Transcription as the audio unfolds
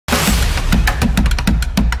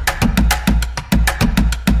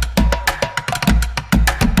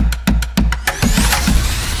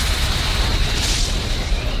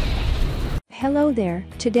Hello there,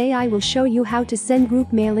 today I will show you how to send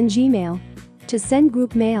group mail in Gmail. To send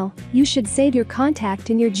group mail, you should save your contact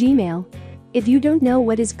in your Gmail. If you don't know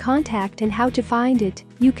what is contact and how to find it,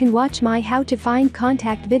 you can watch my how to find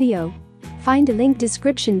contact video. Find a link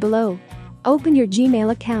description below. Open your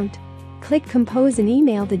Gmail account. Click compose an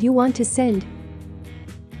email that you want to send.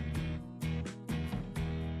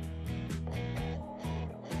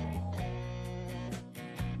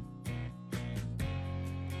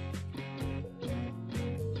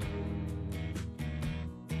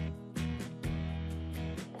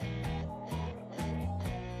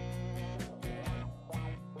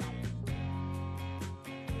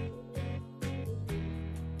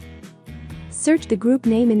 Search the group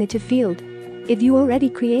name in the To field. If you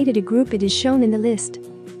already created a group, it is shown in the list.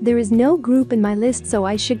 There is no group in my list, so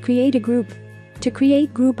I should create a group. To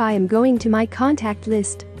create group, I am going to my contact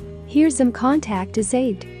list. Here some contact is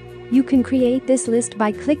saved. You can create this list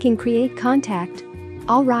by clicking create contact.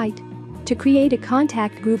 Alright. To create a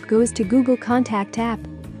contact group, goes to Google Contact app.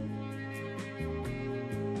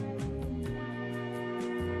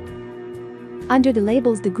 Under the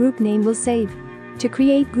labels, the group name will save. To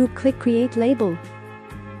create group, click create label.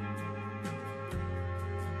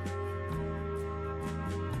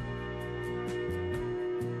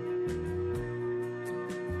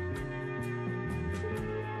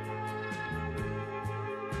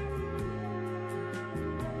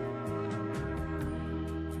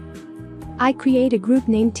 I create a group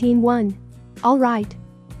named Team 1. Alright.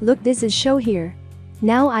 Look, this is show here.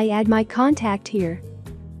 Now I add my contact here.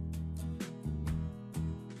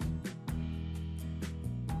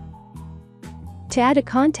 To add a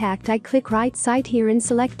contact, I click right side here and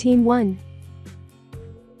select Team 1.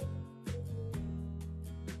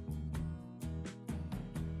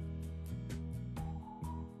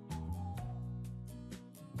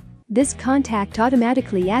 This contact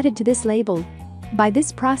automatically added to this label. By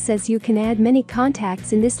this process, you can add many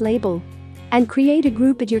contacts in this label and create a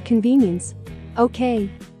group at your convenience.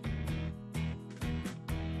 Okay.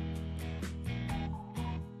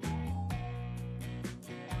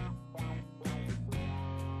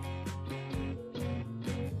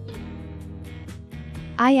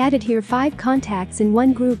 I added here 5 contacts in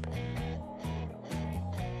one group.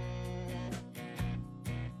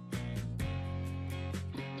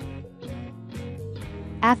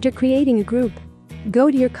 After creating a group,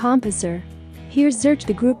 go to your Composer. Here search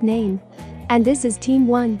the group name. And this is Team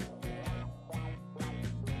 1.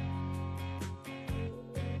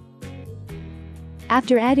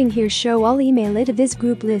 After adding here, show all, email it to this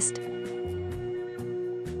group list.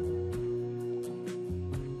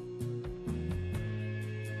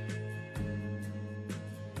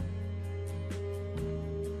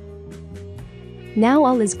 Now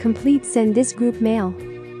all is complete, send this group mail.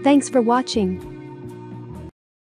 Thanks for watching.